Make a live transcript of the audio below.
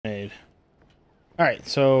Made. Alright,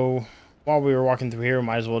 so while we were walking through here, we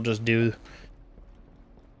might as well just do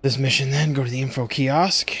this mission then. Go to the info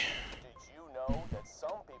kiosk. Did you know that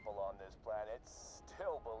some people on this planet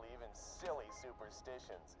still believe in silly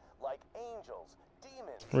superstitions, like angels,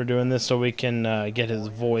 demons? We're doing this so we can get his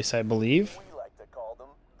voice, I believe. We like to call them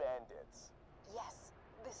bandits. Yes,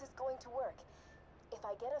 this is going to work. If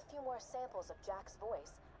I get a few more samples of Jack's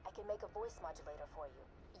voice, I can make a voice modulator for you.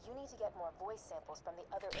 You need to get more voice samples from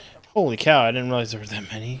the other info. Holy cow, I didn't realize there were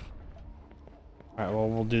that many. Alright, well,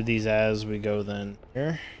 we'll do these as we go then.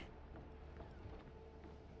 Here.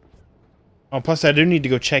 Oh, plus I do need to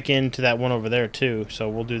go check into that one over there too, so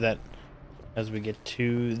we'll do that as we get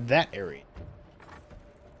to that area.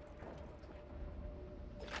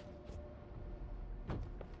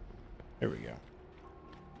 There we go.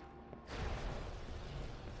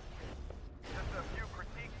 Just a few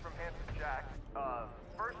critiques from Handsome Jack.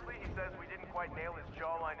 Firstly, he says we didn't quite nail his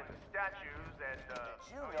jawline in the statues, and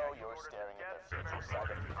Did you know you're staring at the future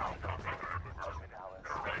side of the Judgment Palace?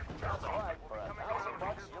 That's right, for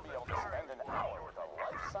 $1,000 you'll be able to spend an hour with a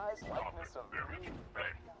life-size likeness of me.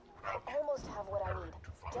 I almost have what I need.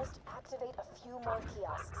 Just activate a few more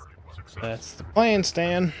kiosks. That's the plan,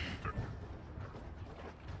 Stan.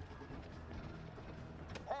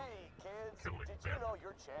 Hey, kids, did you know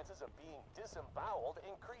your chances of being disemboweled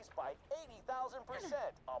increase by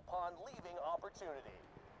 80,000% upon leaving opportunity?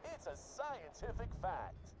 It's a scientific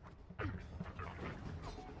fact.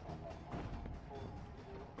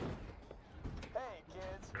 Hey,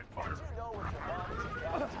 kids, did you know with your mom and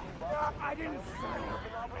dad's I didn't say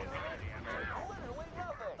literally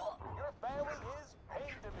nothing. Your family is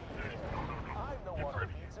paid to be here. I'm the one who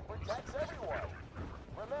feeds and protects everyone.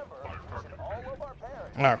 Remember, we should all love our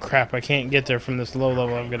parents. Oh crap, I can't get there from this low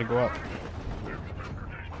level. I've got to go up.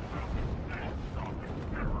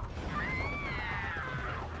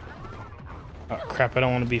 Oh crap, I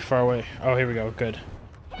don't want to be far away. Oh, here we go. Good.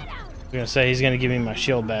 I was going to say, he's going to give me my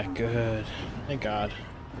shield back. Good. Thank God.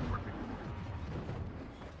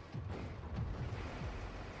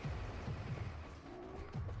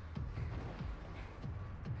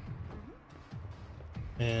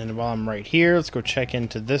 And while I'm right here, let's go check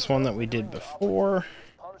into this one that we did before.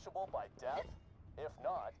 Punishable by death? If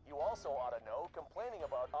not, you also ought to know complaining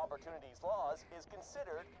about opportunities laws is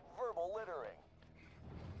considered verbal littering.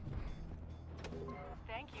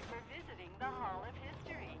 Thank you for visiting the Hall of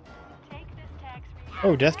History. Take this tax-free...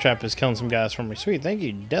 Oh, Death Trap is killing some guys for me. Sweet, thank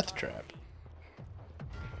you, Death Trap.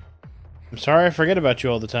 I'm sorry I forget about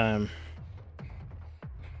you all the time.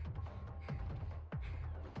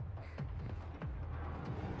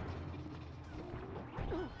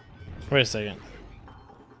 Wait a second.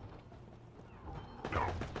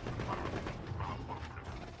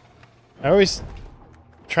 I always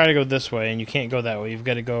try to go this way, and you can't go that way. You've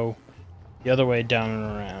got to go the other way, down and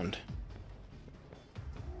around.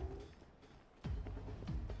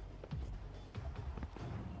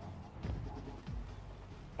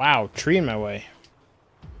 Wow, tree in my way.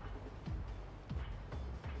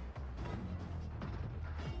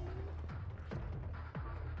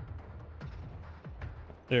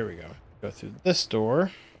 There we go. Go through this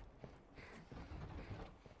door.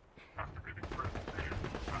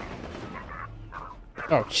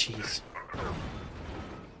 Oh, jeez.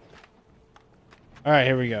 Alright,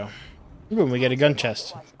 here we go. Boom, we get a gun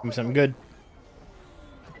chest. Give me something good.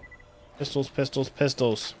 Pistols, pistols,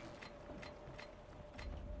 pistols.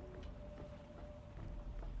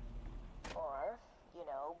 Or, you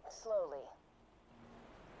know, slowly.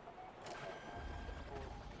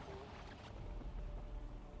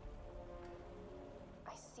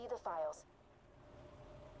 I see the files.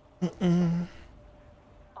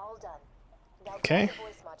 All done. Now Okay. grab the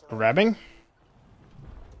voice modulator. Grabbing.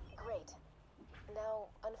 Great. Now,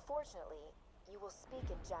 unfortunately, you will speak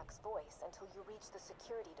in Jack's voice until you reach the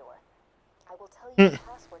security door. I will tell you the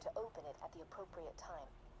password to open it at the appropriate time.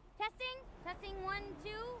 Testing, testing, 1,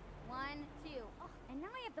 2, 1, 2. Oh, and now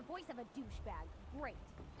I have the voice of a douchebag. Great.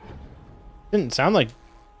 Didn't sound like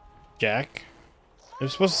Jack. It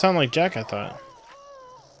was supposed to sound like Jack, I thought.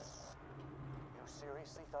 You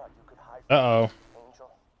seriously thought you could hide from Uh-oh. me,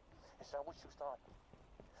 Angel? Is that what you thought?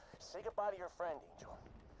 Say goodbye to your friend, Angel.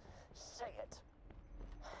 Say it.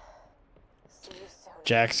 See you soon.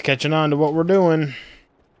 Jack's catching on to what we're doing. You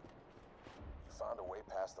found a way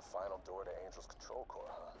past the final door to Angel's control core,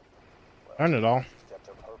 huh? Well, Darn it all. stepped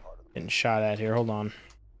up her part of the Getting shot at here. Hold on.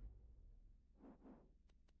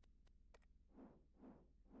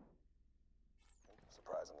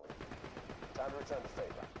 surprisingly. Time to return the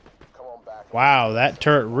favor. Come on back. Wow, that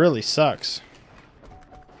turret really sucks.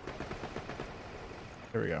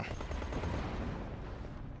 There we go.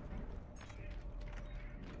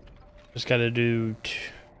 Just gotta do...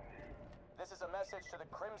 This is a message to the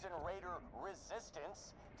Crimson Raider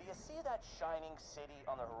resistance. Do you see that shining city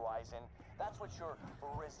on the horizon? That's what you're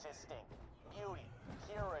resisting. Beauty,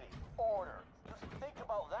 purity, order. Just think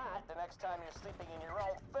about that the next time you're sleeping in your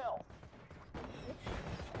own filth.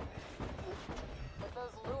 With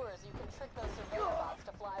those lures, you can trick those surveillance bots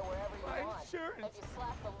to fly wherever you want. If you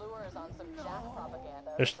slap the lures on some Jack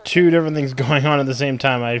propaganda... There's two different things going on at the same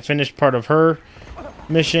time. I finished part of her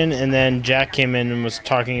mission, and then Jack came in and was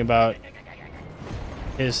talking about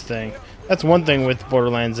his thing. That's one thing with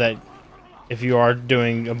Borderlands, that if you are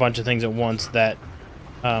doing a bunch of things at once, that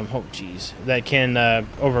that can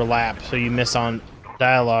overlap, so you miss on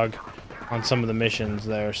dialogue on some of the missions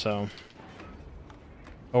there. So,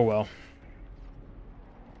 oh well.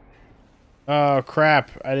 Oh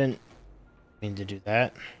crap! I didn't mean to do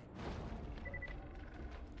that.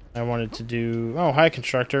 I wanted to do... Oh, hi,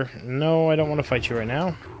 Constructor. No, I don't want to fight you right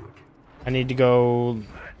now. I need to go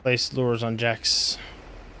place lures on Jack's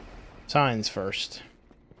signs first.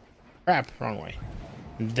 Crap, wrong way.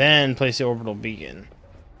 And then place the orbital beacon.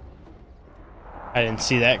 I didn't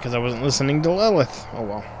see that because I wasn't listening to Lilith. Oh,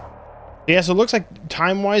 well. Yeah, so it looks like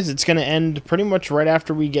time-wise it's going to end pretty much right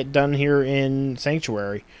after we get done here in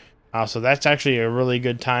Sanctuary. So that's actually a really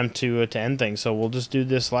good time to end things. So we'll just do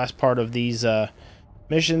this last part of these...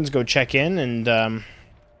 missions, go check in, and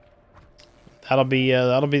that'll be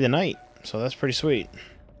the night. So that's pretty sweet.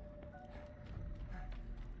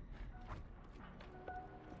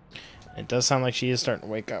 It does sound like she is starting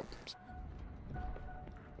to wake up.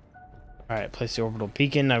 Alright, place the orbital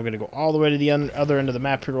beacon. Now we're going to go all the way to the other end of the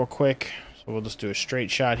map here real quick. So we'll just do a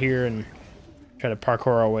straight shot here and try to parkour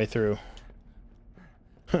our way through.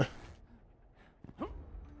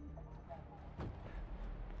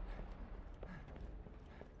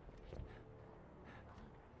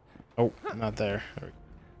 Oh, not there.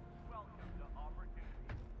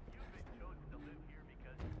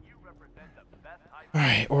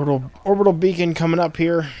 Alright, orbital beacon coming up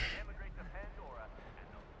here.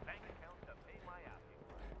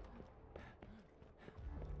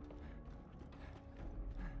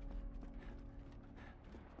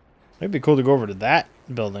 It'd be cool to go over to that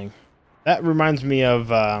building. That reminds me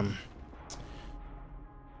of oh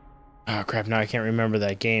crap, now I can't remember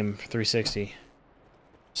that game for 360.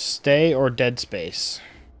 Stay or Dead Space?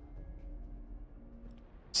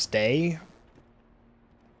 Stay?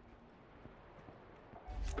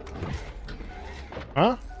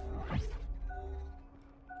 Huh?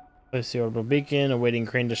 Place the orbital beacon, awaiting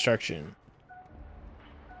crane destruction.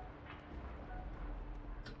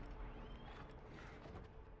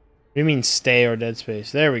 What do you mean Stay or Dead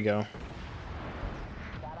Space? There we go.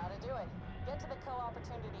 That ought to do it. Get to the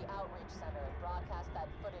Co-Opportunity Outreach Center and broadcast that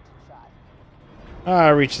footage you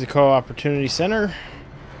shot. Reach the Co-Opportunity Center.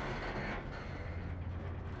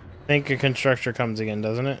 I think a constructor comes again,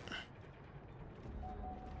 doesn't it?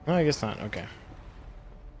 Oh, I guess not. Okay.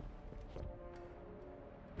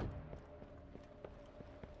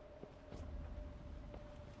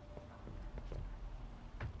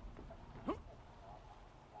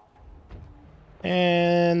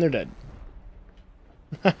 And they're dead.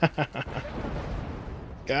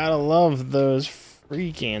 Gotta love those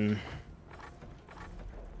freaking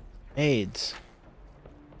aids.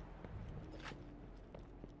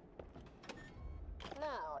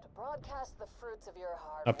 Now, to broadcast the fruits of your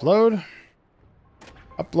hard Upload.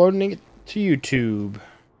 Uploading it to YouTube.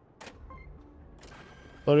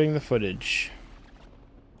 Loading the footage.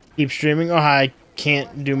 Keep streaming. Oh, I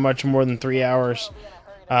can't do much more than 3 hours.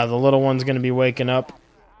 The little one's going to be waking up.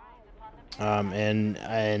 And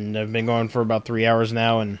I've been going for about 3 hours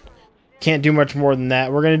now and can't do much more than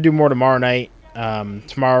that. We're going to do more tomorrow night.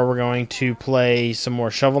 Tomorrow we're going to play some more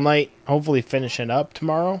Shovel Knight. Hopefully finish it up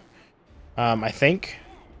tomorrow. I think.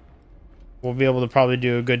 We'll be able to probably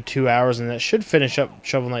do a good 2 hours and that should finish up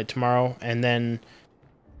Shovel Knight tomorrow. And then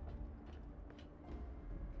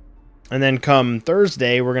come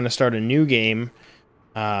Thursday we're going to start a new game.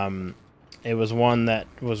 It was one that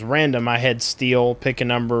was random. I had Steel pick a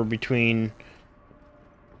number between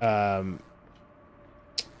I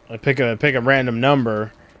pick a random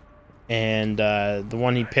number, and the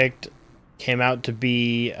one he picked came out to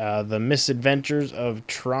be The Misadventures of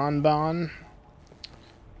Tronbon.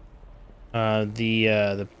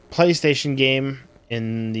 The PlayStation game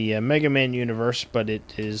in the Mega Man universe, but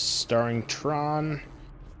it is starring Tron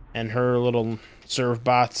and her little serve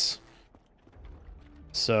bots.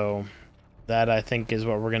 So that I think is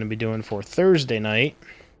what we're going to be doing for Thursday night.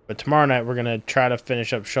 But tomorrow night we're going to try to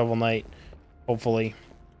finish up Shovel Knight, hopefully.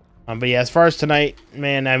 But yeah, as far as tonight,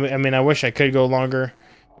 man, I mean, I wish I could go longer.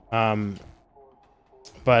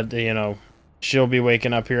 but you know, she'll be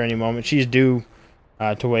waking up here any moment. She's due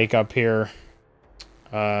to wake up here.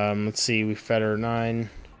 Let's see, we fed her 9.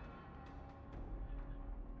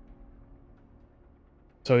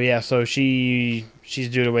 So yeah, so she's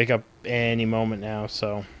due to wake up any moment now,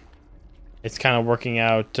 so it's kind of working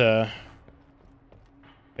out.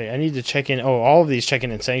 Wait, I need to check in. Oh, all of these check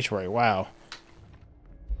in Sanctuary. Wow.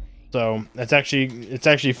 So it's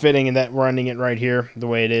actually fitting in that we're ending it right here the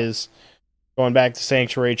way it is. Going back to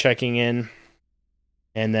Sanctuary, checking in,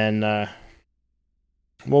 and then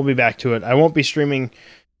we'll be back to it. I won't be streaming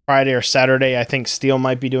Friday or Saturday. I think Steel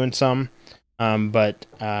might be doing some, but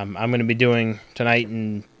I'm going to be doing tonight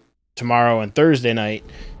and tomorrow and Thursday night.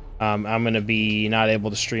 I'm going to be not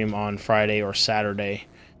able to stream on Friday or Saturday,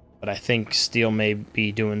 but I think Steel may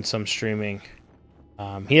be doing some streaming.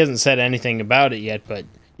 He hasn't said anything about it yet, but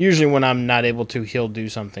usually when I'm not able to, he'll do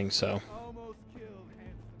something, so.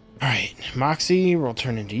 Alright, Moxie, we'll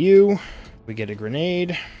turn into you. We get a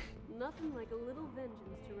grenade. Nothing like a little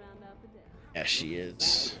vengeance to round out the day. Yeah, she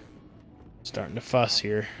is. Starting to fuss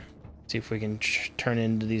here. See if we can turn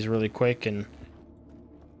into these really quick and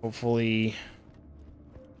hopefully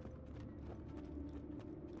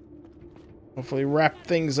wrap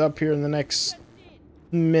things up here in the next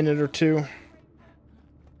minute or two.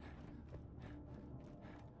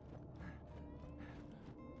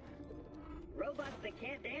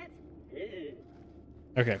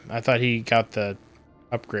 Okay, I thought he got the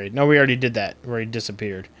upgrade. No, we already did that, where he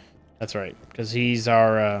disappeared. That's right, because he's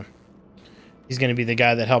our, he's going to be the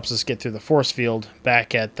guy that helps us get through the force field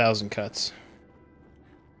back at 1,000 Cuts.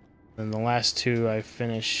 And the last 2 I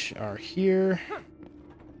finish are here.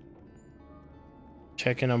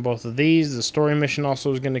 Check in on both of these. The story mission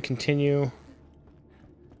also is going to continue.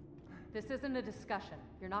 This isn't a discussion.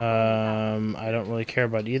 You're not I don't really care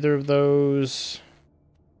about either of those.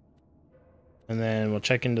 And then we'll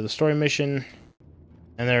check into the story mission.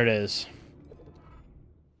 And there it is.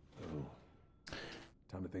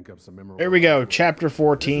 Time to think up some memorable. There we go. Chapter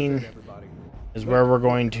 14 is where we're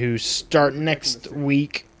going to start next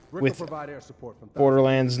week with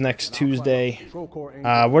Borderlands next Tuesday.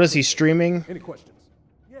 What is he streaming? Any questions?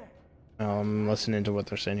 I'm listening to what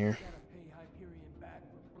they're saying here.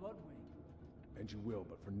 And you will,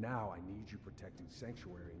 but for now, I need you protecting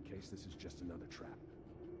Sanctuary in case this is just another trap.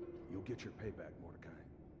 You'll get your payback, Mordecai.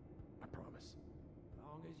 I promise.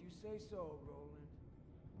 Long as you say so, Roland.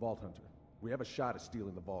 Vault Hunter, we have a shot at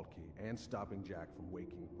stealing the vault key and stopping Jack from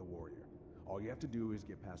waking the warrior. All you have to do is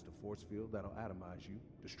get past a force field that'll atomize you,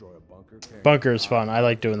 destroy a bunker. Bunker is fun. I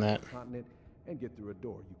like doing that. Continent, and get through a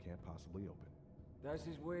door you can't possibly open. That's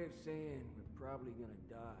his way of saying we're probably gonna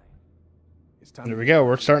die. It's time. There we go.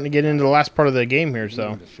 We're starting to get into the last part of the game here,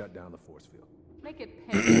 so. To shut down the force field. Make it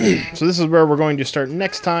pay. So this is where we're going to start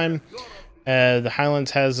next time. The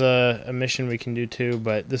Highlands has a mission we can do too,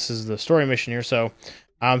 but this is the story mission here. So,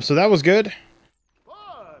 so that was good.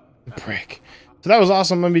 Prick. So that was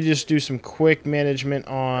awesome. Let me just do some quick management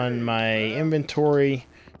on my inventory.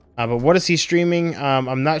 But what is he streaming?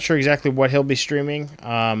 I'm not sure exactly what he'll be streaming.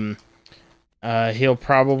 He'll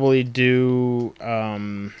probably do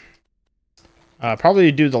The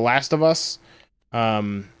Last of Us.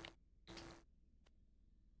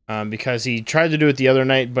 Because he tried to do it the other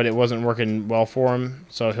night, but it wasn't working well for him.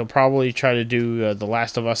 So he'll probably try to do The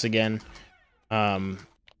Last of Us again. But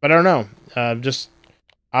I don't know.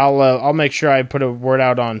 I'll make sure I put a word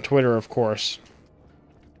out on Twitter, of course.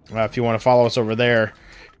 If you want to follow us over there,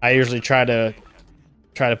 I usually try to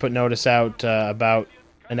put notice out about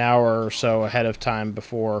an hour or so ahead of time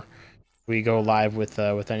before we go live with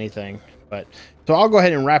anything. But so I'll go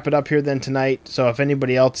ahead and wrap it up here then tonight. So if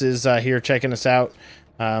anybody else is here checking us out.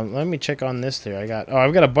 Let me check on this there.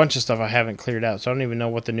 I've got a bunch of stuff I haven't cleared out, so I don't even know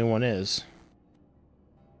what the new one is.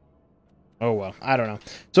 Oh well, I don't know.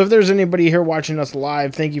 So if there's anybody here watching us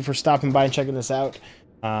live, thank you for stopping by and checking this out.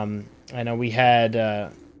 I know we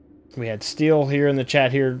had Steel here in the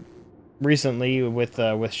chat here recently with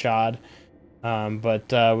Shad,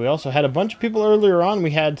 but we also had a bunch of people earlier on.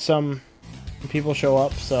 We had some people show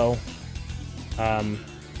up, so that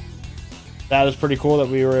was pretty cool that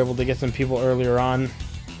we were able to get some people earlier on.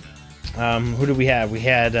 Who do we have? We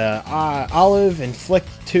had Olive and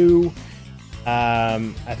Flick2.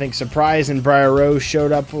 I think Surprise and Briar Rose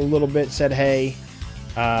showed up a little bit, said hey.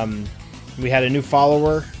 We had a new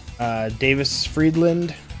follower. Davis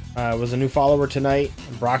Friedland was a new follower tonight.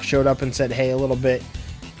 Brock showed up and said hey a little bit.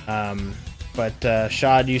 But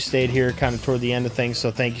Shad, you stayed here kind of toward the end of things,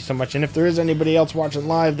 so thank you so much. And if there is anybody else watching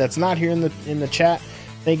live that's not here in the chat,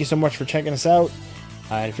 thank you so much for checking us out.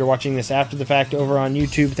 And if you're watching this after the fact over on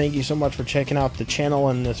YouTube, thank you so much for checking out the channel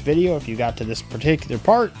and this video if you got to this particular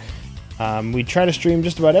part. We try to stream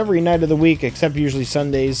just about every night of the week, except usually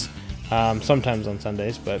Sundays, sometimes on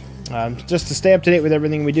Sundays, but just to stay up to date with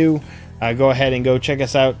everything we do, go ahead and go check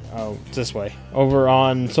us out this way, over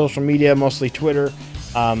on social media, mostly Twitter.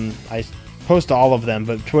 I post to all of them,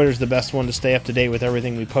 but Twitter's the best one to stay up to date with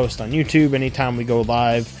everything we post on YouTube anytime we go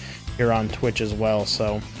live here on Twitch as well.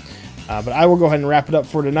 So but I will go ahead and wrap it up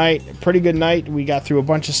for tonight. Pretty good night. We got through a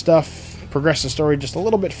bunch of stuff, progressed the story just a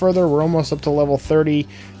little bit further. We're almost up to level 30.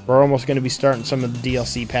 We're almost going to be starting some of the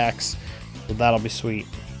DLC packs, so that'll be sweet.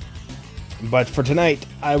 But for tonight,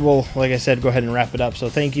 I will, like I said, go ahead and wrap it up. So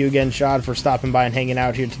thank you again, Shad, for stopping by and hanging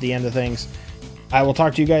out here to the end of things. I will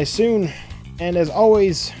talk to you guys soon, and as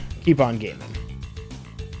always, keep on gaming.